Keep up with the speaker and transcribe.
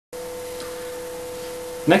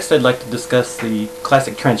Next, I'd like to discuss the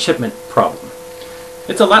classic transshipment problem.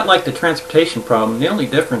 It's a lot like the transportation problem. The only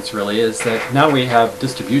difference really is that now we have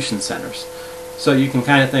distribution centers. So you can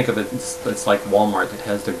kind of think of it, it's like Walmart that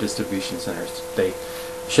has their distribution centers. They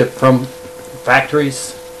ship from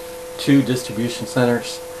factories to distribution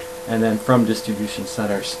centers, and then from distribution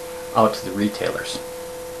centers out to the retailers.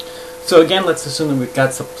 So again, let's assume that we've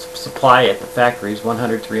got supply at the factories,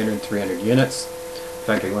 100, 300, 300 units.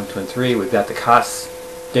 Factory 1, 2, and 3, we've got the cost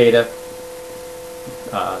data,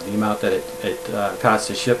 the amount that it costs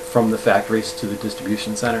to ship from the factories to the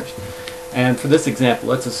distribution centers. And for this example,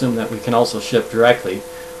 let's assume that we can also ship directly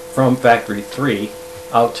from factory 3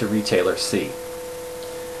 out to retailer C.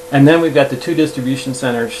 And then we've got the 2 distribution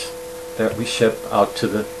centers that we ship out to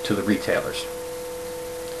the retailers.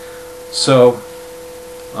 So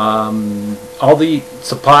all the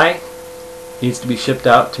supply needs to be shipped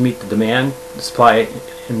out to meet the demand. The supply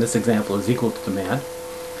in this example is equal to demand.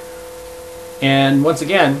 And once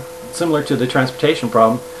again, similar to the transportation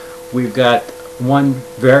problem, we've got one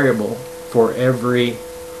variable for every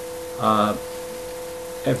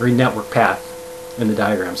network path in the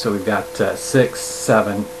diagram. So we've got 6,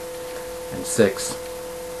 7, and 6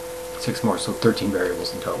 more, so 13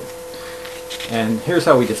 variables in total. And here's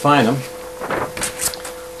how we define them.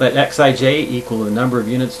 Let xij equal the number of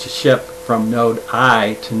units to ship from node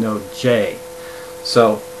I to node j.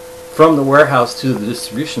 So from the warehouse to the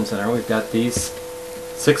distribution center, we've got these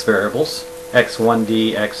 6 variables: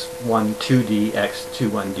 x1d, x12d,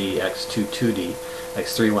 x21d, x22d,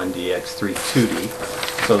 x31d, x32d.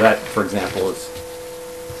 So that, for example,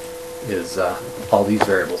 is all these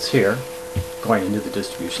variables here going into the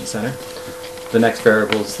distribution center. The next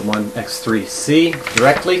variable is the one x3c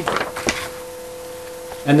directly.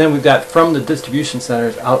 And then we've got from the distribution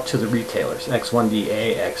centers out to the retailers: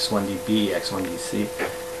 x1dA, x1dB, x1dC,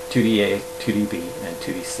 2dA, 2dB, and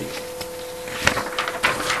 2dC.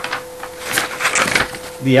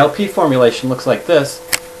 The LP formulation looks like this.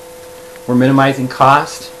 We're minimizing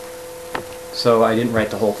cost, so I didn't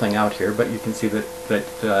write the whole thing out here, but you can see that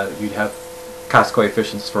you'd have cost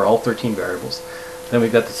coefficients for all 13 variables. Then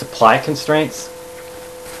we've got the supply constraints.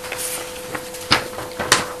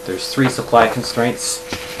 There's 3 supply constraints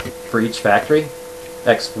for each factory.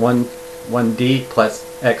 x1d plus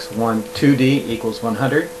x12d equals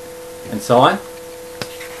 100, and so on.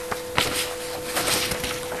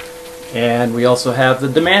 And we also have the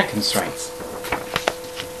demand constraints.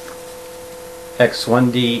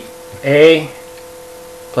 x1dA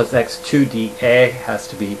plus x2dA has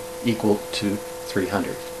to be equal to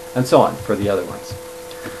 300, and so on for the other ones.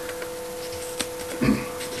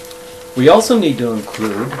 We also need to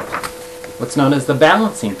include what's known as the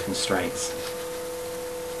balancing constraints.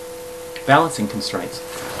 Balancing constraints.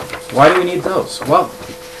 Why do we need those? Well,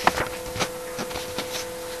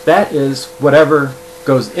 that is whatever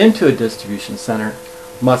goes into a distribution center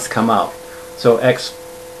must come out. So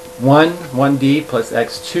x1 1d plus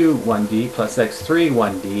x2 1d plus x3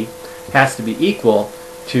 1d has to be equal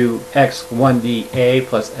to x1dA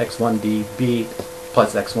plus x1dB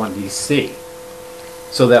plus x1dC,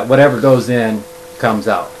 so that whatever goes in comes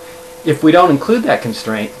out. If we don't include that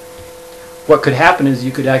constraint, what could happen is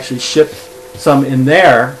you could actually ship some in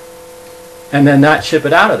there and then not ship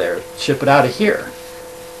it out of there, ship it out of here.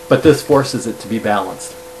 But this forces it to be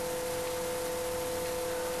balanced.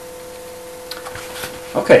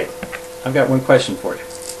 Okay, I've got one question for you.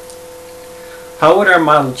 How would our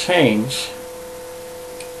model change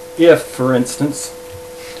if, for instance,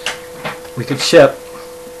 we could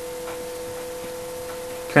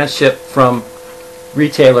transship from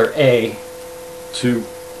retailer A to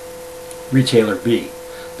retailer B?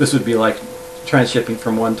 This would be like transshipping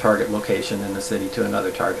from one target location in the city to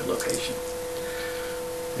another target location.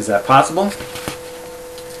 Is that possible?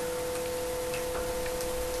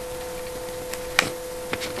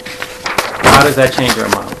 How does that change our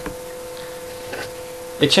model?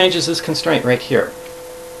 It changes this constraint right here.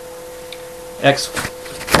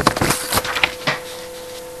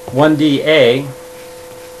 x1dA,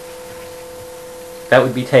 that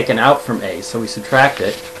would be taken out from A, so we subtract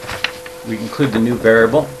it. We include the new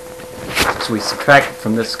variable, so we subtract it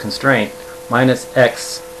from this constraint, minus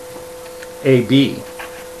xAB.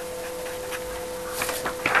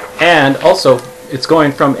 And also, it's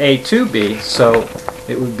going from A to B, so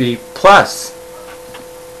it would be plus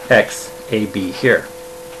xAB here.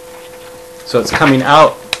 So it's coming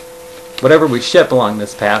out, whatever we ship along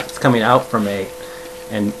this path, it's coming out from A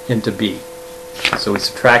and into B. So we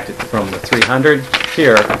subtract it from the 300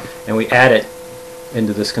 here, and we add it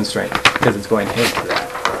into this constraint, because it's going into that.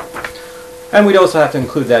 And we'd also have to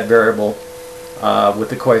include that variable with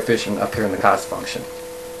the coefficient up here in the cost function.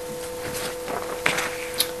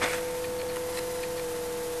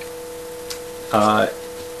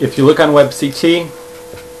 If you look on WebCT,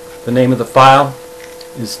 the name of the file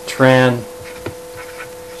is Transhipment.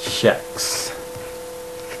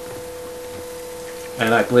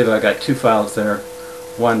 And I believe I've got two files there,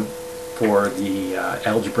 one for the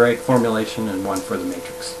algebraic formulation and one for the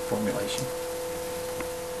matrix formulation.